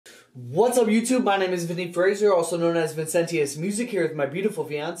What's up, YouTube? My name is Vinny Fraser, also known as Vincentius Music, here with my beautiful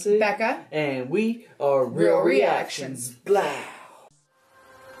fiance Becca, and we are Real Reactions. Blah.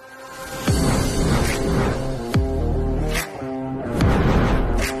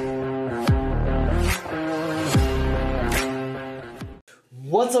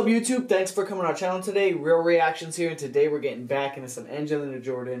 What's up, YouTube? Thanks for coming to our channel today. Real Reactions here, and today we're getting back into some Angelina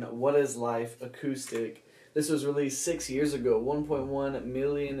Jordan What Is Life acoustic. This was released 6 years ago, 1.1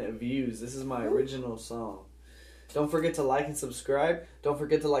 million views. This is my original song. Don't forget to like and subscribe. Don't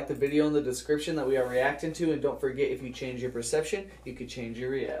forget to like the video in the description that we are reacting to, and don't forget, if you change your perception, you could change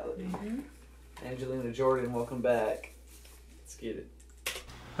your reality. Angelina Jordan, welcome back. Let's get it.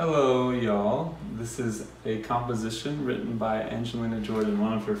 Hello, y'all. This is a composition written by Angelina Jordan,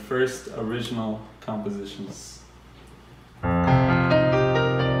 one of her first original compositions.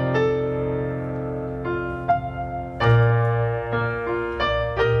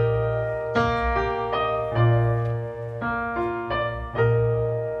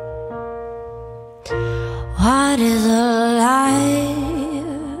 What is a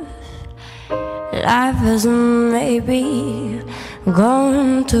life? Life is maybe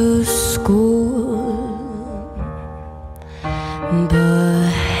going to school.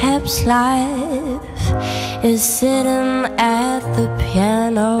 Perhaps life is sitting at the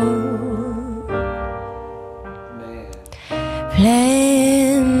piano,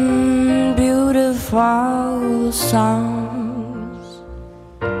 playing beautiful songs.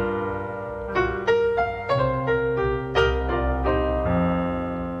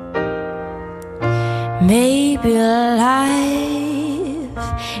 Maybe life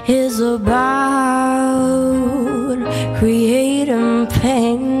is about creating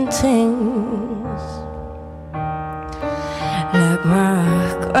paintings like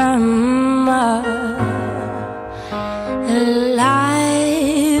my grandma.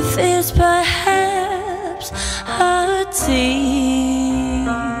 Life is perhaps a tea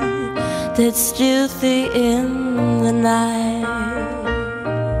that's still in the night.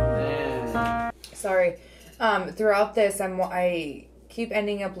 sorry. Throughout this, I keep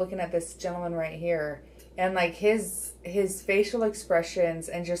ending up looking at this gentleman right here, and like his facial expressions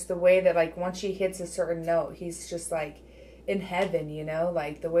and just the way that, like, once he hits a certain note, he's just like in heaven, you know,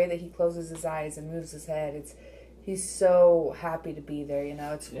 like the way that he closes his eyes and moves his head. He's so happy to be there, you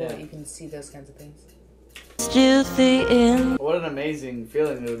know. It's cool that you can see those kinds of things. What an amazing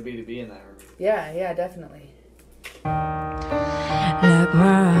feeling it would be to be in that room. Yeah, definitely. Like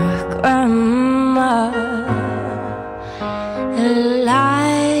my grandma,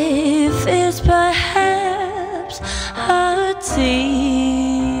 life is perhaps a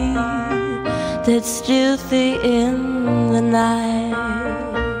tea that's still in the night.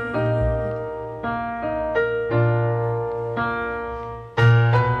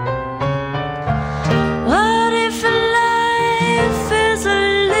 What if life is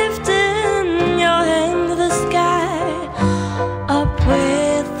lifting your hand to the sky, up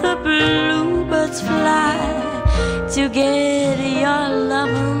where the bluebirds fly to get your love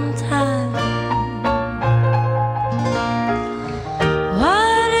on time?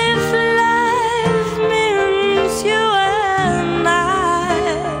 What if life means you and I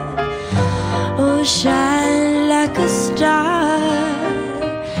will shine like a star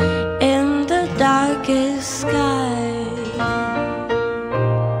in the darkest sky?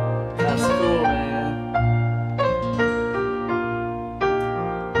 That's cool, man.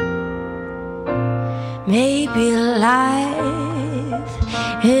 Maybe life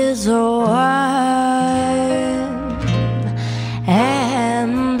is a warm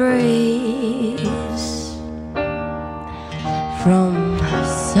embrace from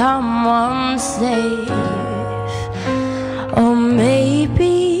someone safe, or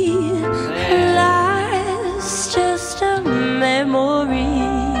maybe life's just a memory.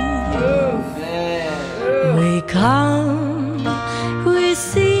 We come, we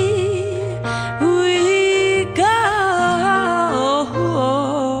see, we go.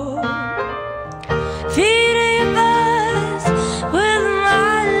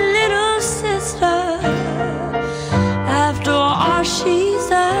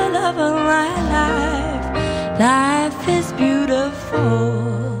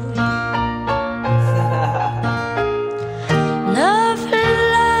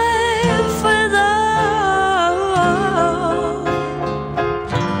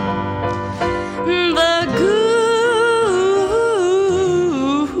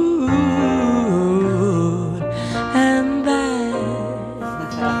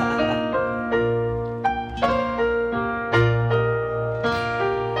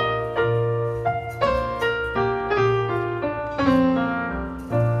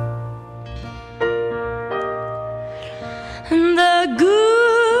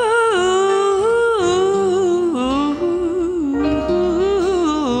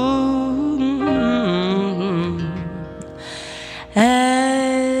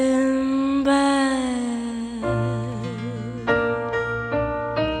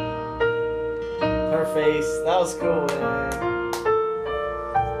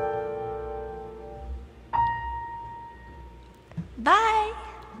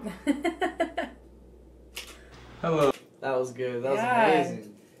 Hello. That was good. That was Yeah.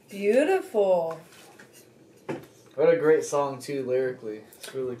 amazing. Beautiful. What a great song too, lyrically.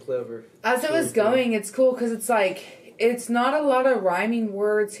 It's really clever. As it was going, it's cool because it's like, it's not a lot of rhyming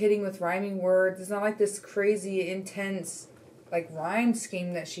words hitting with rhyming words. It's not like this crazy, intense, like, rhyme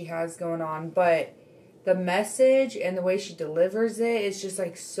scheme that she has going on. But the message and the way she delivers it is just,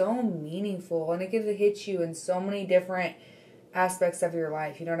 like, so meaningful. And it can hit you in so many different aspects of your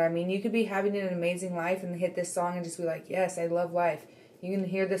life. You know what I mean? You could be having an amazing life and hit this song and just be like, yes, I love life. You can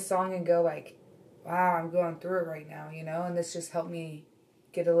hear this song and go like, wow, I'm going through it right now, you know? And this just helped me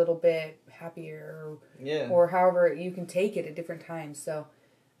get a little bit happier or however you can take it at different times. So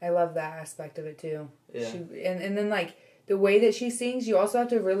I love that aspect of it too. Yeah. And then like the way that she sings, you also have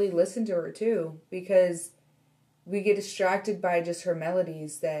to really listen to her too, because we get distracted by just her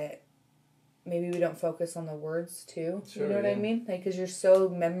melodies that maybe we don't focus on the words too. Sure, you know what I mean? Like, because you're so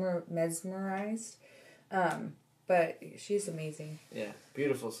mesmerized. But she's amazing. Yeah,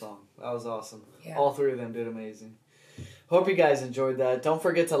 beautiful song. That was awesome. Yeah. All three of them did amazing. Hope you guys enjoyed that. Don't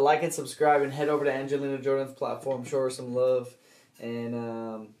forget to like and subscribe and head over to Angelina Jordan's platform. Show her some love.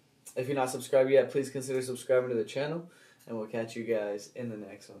 And if you're not subscribed yet, please consider subscribing to the channel. And we'll catch you guys in the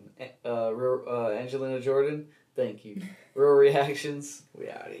next one. Angelina Jordan, thank you. Real Reactions, we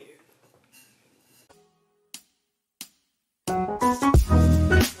out of here.